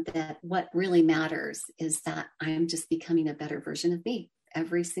understand that what really matters is that I'm just becoming a better version of me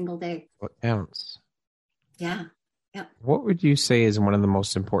every single day. What counts? Yeah. Yeah. What would you say is one of the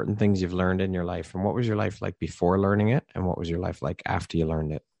most important things you've learned in your life? And what was your life like before learning it? And what was your life like after you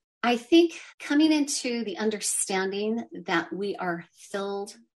learned it? I think coming into the understanding that we are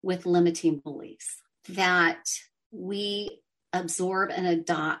filled with limiting beliefs. that we absorb and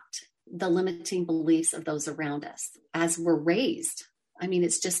adopt the limiting beliefs of those around us as we're raised. I mean,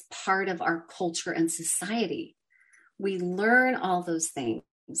 it's just part of our culture and society. We learn all those things.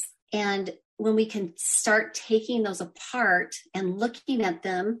 And when we can start taking those apart and looking at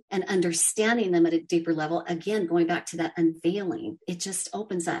them and understanding them at a deeper level, again, going back to that unveiling, it just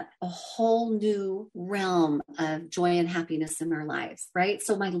opens up a whole new realm of joy and happiness in our lives, right?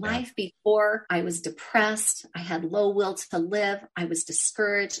 So my life before, I was depressed. I had low will to live. I was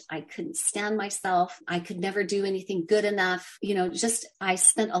discouraged. I couldn't stand myself. I could never do anything good enough. I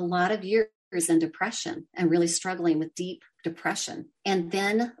spent a lot of years in depression and really struggling with deep depression. And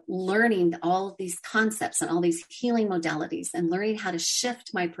then learning all of these concepts and all these healing modalities and learning how to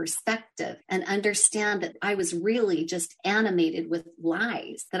shift my perspective and understand that I was really just animated with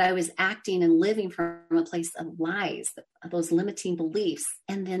lies, that I was acting and living from a place of lies, those limiting beliefs,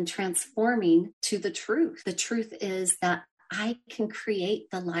 and then transforming to the truth. The truth is that I can create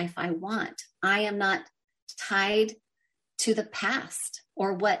the life I want. I am not tied to the past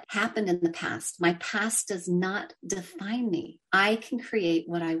or what happened in the past. My past does not define me. I can create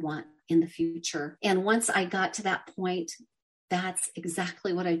what I want in the future. And once I got to that point, that's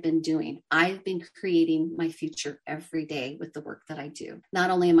exactly what I've been doing. I've been creating my future every day with the work that I do,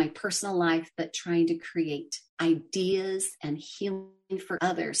 not only in my personal life, but trying to create ideas and healing for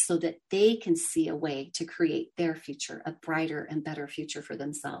others so that they can see a way to create their future, a brighter and better future for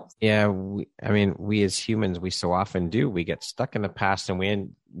themselves. Yeah. We as humans, we so often do. We get stuck in the past and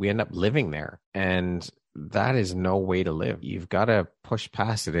we end up living there. And that is no way to live. You've got to push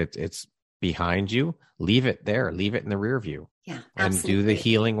past it. It's behind you. Leave it there. Leave it in the rear view. Yeah, and do the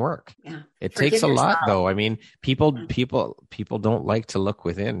healing work. Yeah. It takes a lot though. I mean, people don't like to look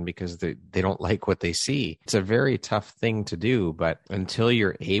within because they don't like what they see. It's a very tough thing to do, but until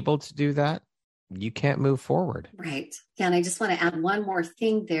you're able to do that, you can't move forward. Right. Yeah. And I just want to add one more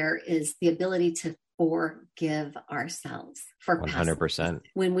thing there is the ability to forgive ourselves for 100%.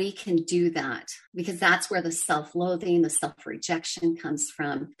 When we can do that, because that's where the self-loathing, the self-rejection comes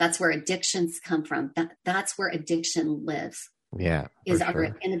from. That's where addictions come from. That's where addiction lives. Yeah. Is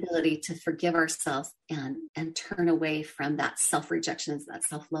our inability to forgive ourselves and turn away from that self-rejection, that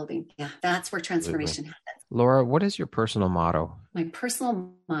self-loathing. Yeah. That's where transformation happens. Laura, what is your personal motto? My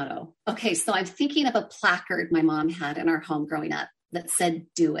personal motto. Okay. So I'm thinking of a placard my mom had in our home growing up that said,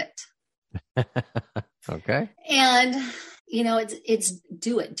 "Do it." Okay. And it's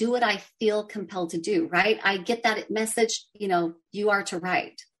do it. Do what I feel compelled to do, right? I get that message, you are to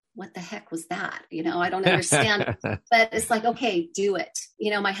write. What the heck was that? I don't understand, but it's like, okay, do it.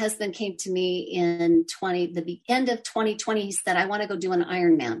 My husband came to me in the end of 2020. He said, "I want to go do an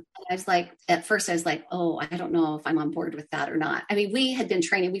Ironman." And I was like, at first I was like, oh, I don't know if I'm on board with that or not. I mean, we had been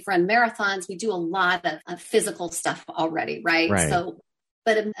training, we've run marathons. We do a lot of physical stuff already. Right. So,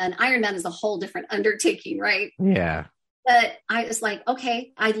 but an Ironman is a whole different undertaking, right? Yeah. But I was like,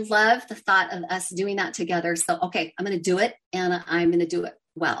 okay, I love the thought of us doing that together. So, okay, I'm going to do it and I'm going to do it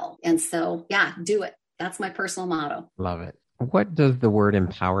well. And so, yeah, do it. That's my personal motto. Love it. What does the word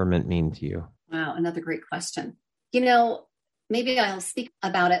empowerment mean to you? Wow. Another great question. Maybe I'll speak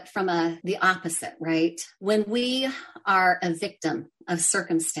about it from the opposite, right? When we are a victim of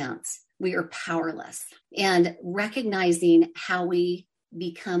circumstance, we are powerless, and recognizing how we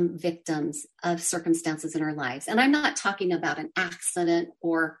become victims of circumstances in our lives. And I'm not talking about an accident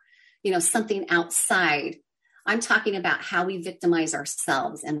or, something outside. I'm talking about how we victimize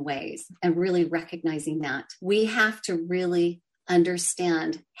ourselves in ways, and really recognizing that we have to really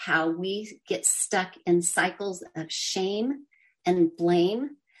understand how we get stuck in cycles of shame and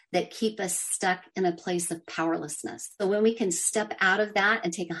blame that keep us stuck in a place of powerlessness. So when we can step out of that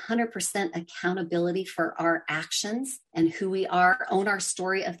and take 100% accountability for our actions and who we are, own our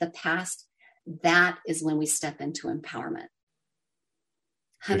story of the past, that is when we step into empowerment.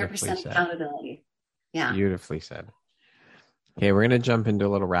 100% accountability. Yeah. Beautifully said. Okay, we're going to jump into a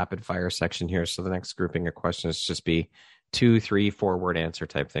little rapid fire section here. So the next grouping of questions just be 2, 3, 4 word answer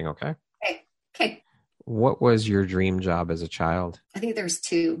type thing. Okay. Okay. What was your dream job as a child? I think there's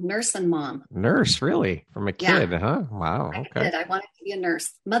 2, nurse and mom. Nurse, really? From a kid, huh? Wow. Okay. I wanted to be a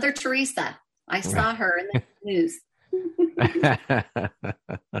nurse. Mother Teresa. I saw her in the news.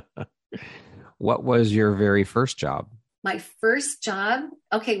 What was your very first job? My first job?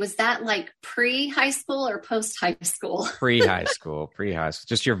 Okay, was that like pre-high school or post-high school? Pre-high school.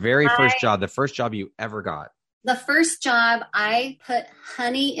 Just your very first job, the first job you ever got. The first job, I put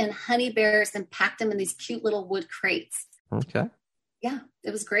honey in honey bears and packed them in these cute little wood crates. Okay. Yeah, it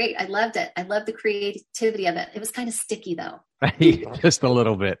was great. I loved it. I loved the creativity of it. It was kind of sticky though. Just a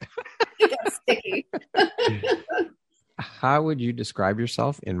little bit. It got sticky. How would you describe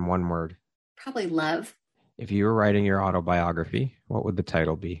yourself in one word? Probably love. If you were writing your autobiography, what would the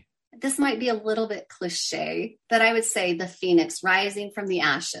title be? This might be a little bit cliche, but I would say the phoenix rising from the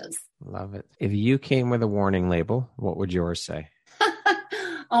ashes. Love it. If you came with a warning label, what would yours say?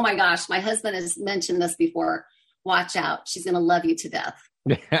 Oh my gosh, my husband has mentioned this before. Watch out. She's going to love you to death.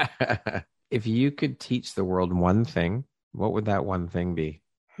 If you could teach the world one thing, what would that one thing be?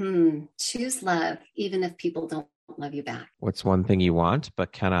 Choose love, even if people don't love you back. What's one thing you want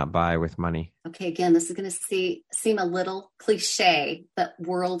but cannot buy with money? Okay, again, this is going to seem a little cliche, but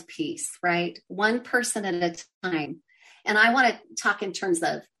world peace, right? One person at a time. And I want to talk in terms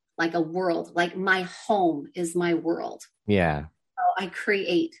of like a world, like my home is my world. Yeah. So I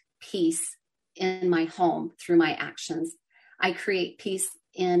create peace in my home through my actions. I create peace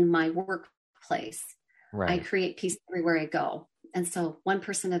in my workplace. Right. I create peace everywhere I go. And so one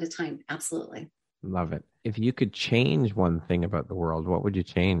person at a time, absolutely. Love it. If you could change one thing about the world, what would you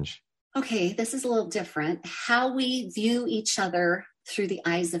change? Okay, this is a little different. How we view each other through the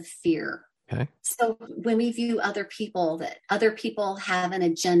eyes of fear. Okay. So when we view other people, that other people have an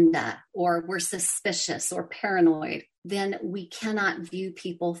agenda or we're suspicious or paranoid, then we cannot view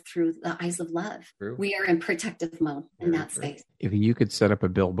people through the eyes of love. True. We are in protective mode in that space. If you could set up a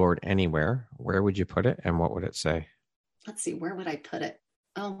billboard anywhere, where would you put it and what would it say? Let's see, where would I put it?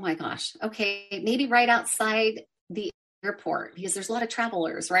 Oh my gosh. Okay, maybe right outside the airport because there's a lot of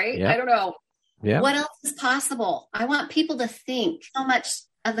travelers, right? Yeah. I don't know. Yeah. What else is possible? I want people to think. So much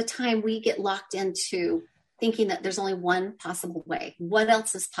of the time we get locked into thinking that there's only one possible way. What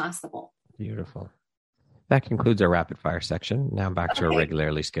else is possible? Beautiful. That concludes our rapid fire section. Now back to our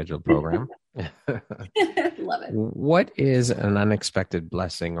regularly scheduled program. Love it. What is an unexpected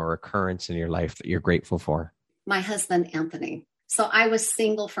blessing or occurrence in your life that you're grateful for? My husband, Anthony. So I was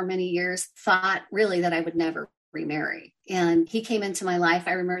single for many years, thought really that I would never remarry. And he came into my life.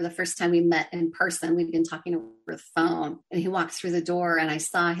 I remember the first time we met in person, we'd been talking over the phone and he walked through the door and I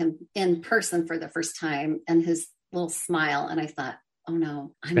saw him in person for the first time and his little smile. And I thought, oh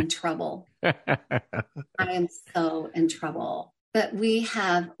no, I'm in trouble. I am so in trouble. But we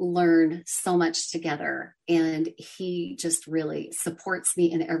have learned so much together and he just really supports me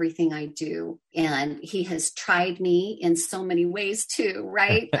in everything I do. And he has tried me in so many ways too,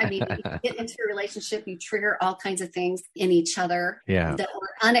 right? I mean, you get into a relationship, you trigger all kinds of things in each other that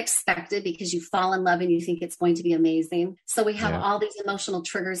were unexpected because you fall in love and you think it's going to be amazing. So we have all these emotional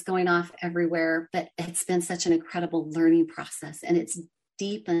triggers going off everywhere, but it's been such an incredible learning process and it's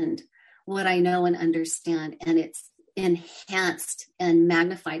deepened what I know and understand. And it's enhanced and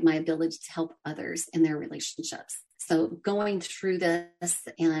magnified my ability to help others in their relationships. So going through this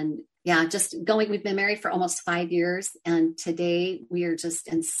and we've been married for almost 5 years. And today we are just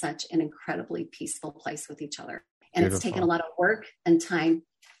in such an incredibly peaceful place with each other. And Beautiful. It's taken a lot of work and time,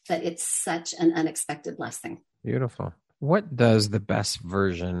 but it's such an unexpected blessing. Beautiful. What does the best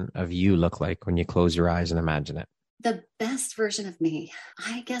version of you look like when you close your eyes and imagine it? The best version of me,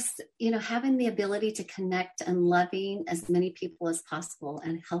 I guess, having the ability to connect and loving as many people as possible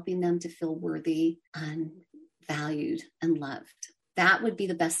and helping them to feel worthy and valued and loved. That would be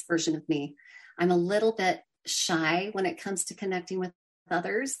the best version of me. I'm a little bit shy when it comes to connecting with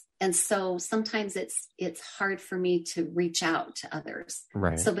others. And so sometimes it's hard for me to reach out to others.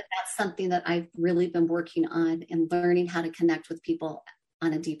 Right. So but that's something that I've really been working on and learning how to connect with people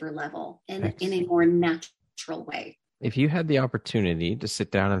on a deeper level and in a more natural way. If you had the opportunity to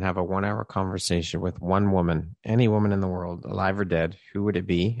sit down and have a 1-hour conversation with one woman, any woman in the world, alive or dead, who would it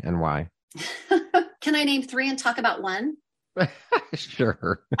be and why? Can I name 3 and talk about one?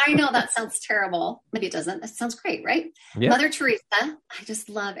 Sure. I know that sounds terrible. Maybe it doesn't. That sounds great, right? Yeah. Mother Teresa. I just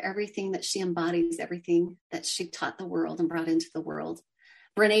love everything that she embodies, everything that she taught the world and brought into the world.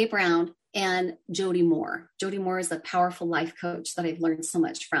 Brene Brown and Jody Moore. Jody Moore is a powerful life coach that I've learned so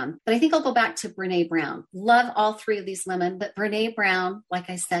much from. But I think I'll go back to Brene Brown. Love all 3 of these women, but Brene Brown, like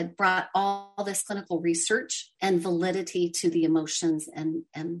I said, brought all this clinical research and validity to the emotions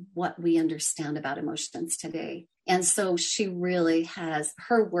and what we understand about emotions today. And so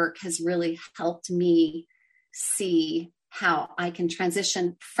her work has really helped me see how I can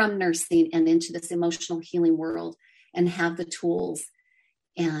transition from nursing and into this emotional healing world and have the tools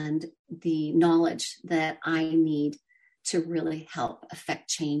and the knowledge that I need to really help affect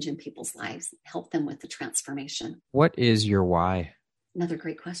change in people's lives, help them with the transformation. What is your why? Another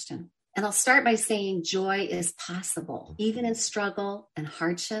great question. And I'll start by saying joy is possible. Even in struggle and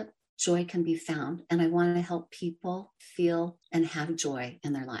hardship, joy can be found. And I want to help people feel and have joy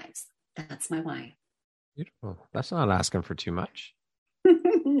in their lives. That's my why. Beautiful. That's not asking for too much.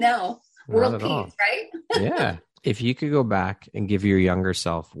 No. World peace, right? Yeah. If you could go back and give your younger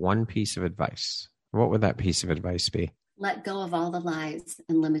self one piece of advice, what would that piece of advice be? Let go of all the lies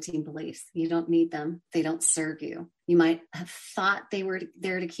and limiting beliefs. You don't need them. They don't serve you. You might have thought they were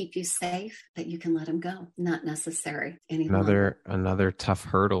there to keep you safe, but you can let them go. Not necessary any longer. Another tough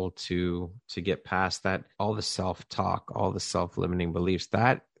hurdle to get past, that all the self-talk, all the self-limiting beliefs,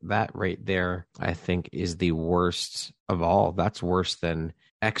 that right there, I think, is the worst of all. That's worse than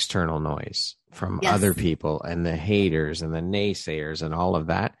external noise from other people and the haters and the naysayers and all of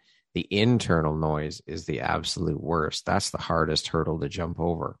that. The internal noise is the absolute worst. That's the hardest hurdle to jump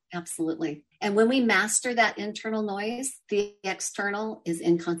over. Absolutely. And when we master that internal noise, the external is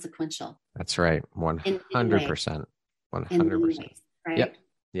inconsequential. That's right. 100%. 100%. Right?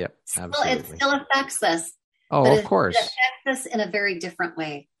 Yep. Absolutely. It still affects us. Oh, of course. It affects us in a very different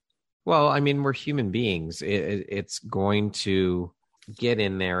way. Well, I mean, we're human beings. It's going to get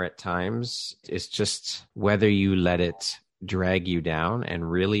in there at times. It's just whether you let it drag you down and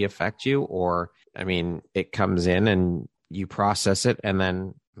really affect you, or, I mean, it comes in and you process it and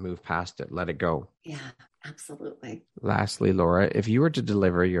then move past it, let it go. Yeah, absolutely. Lastly, Laura, if you were to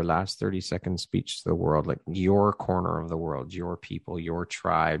deliver your last 30-second speech to the world, like your corner of the world, your people, your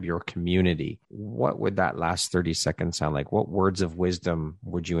tribe, your community, what would that last 30 seconds sound like? What words of wisdom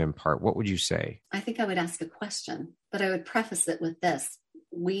would you impart? What would you say? I think I would ask a question, but I would preface it with this.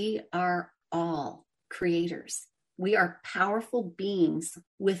 We are all creators. We are powerful beings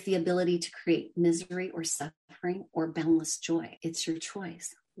with the ability to create misery or suffering or boundless joy. It's your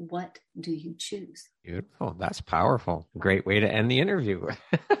choice. What do you choose? Beautiful. That's powerful. Great way to end the interview.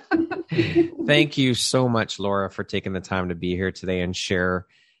 Thank you so much, Laura, for taking the time to be here today and share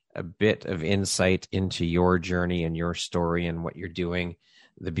a bit of insight into your journey and your story and what you're doing,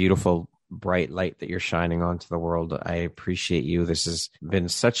 the beautiful bright light that you're shining onto the world. I appreciate you. This has been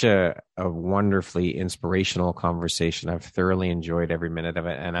such a wonderfully inspirational conversation. I've thoroughly enjoyed every minute of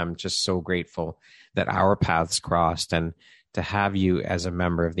it. And I'm just so grateful that our paths crossed, and to have you as a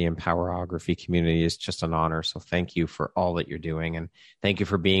member of the Empowerography community is just an honor. So thank you for all that you're doing. And thank you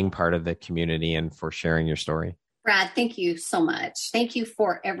for being part of the community and for sharing your story. Brad, thank you so much. Thank you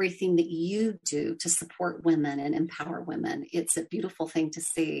for everything that you do to support women and empower women. It's a beautiful thing to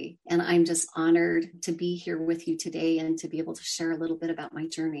see. And I'm just honored to be here with you today and to be able to share a little bit about my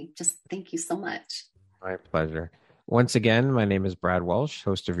journey. Just thank you so much. My pleasure. Once again, my name is Brad Walsh,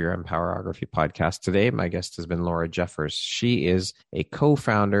 host of your Empowerography podcast. Today, my guest has been Laura Jeffers. She is a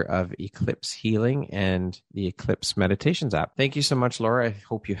co-founder of Eclipse Healing and the Eclipse Meditations app. Thank you so much, Laura. I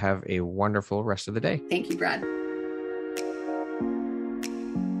hope you have a wonderful rest of the day. Thank you, Brad.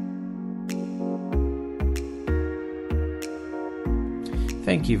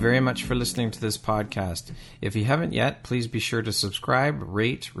 Thank you very much for listening to this podcast. If you haven't yet, please be sure to subscribe,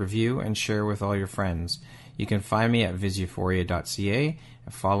 rate, review, and share with all your friends. You can find me at visuphoria.ca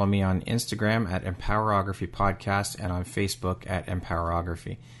and follow me on Instagram at Empowerography Podcast and on Facebook at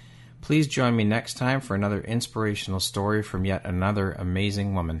Empowerography. Please join me next time for another inspirational story from yet another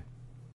amazing woman.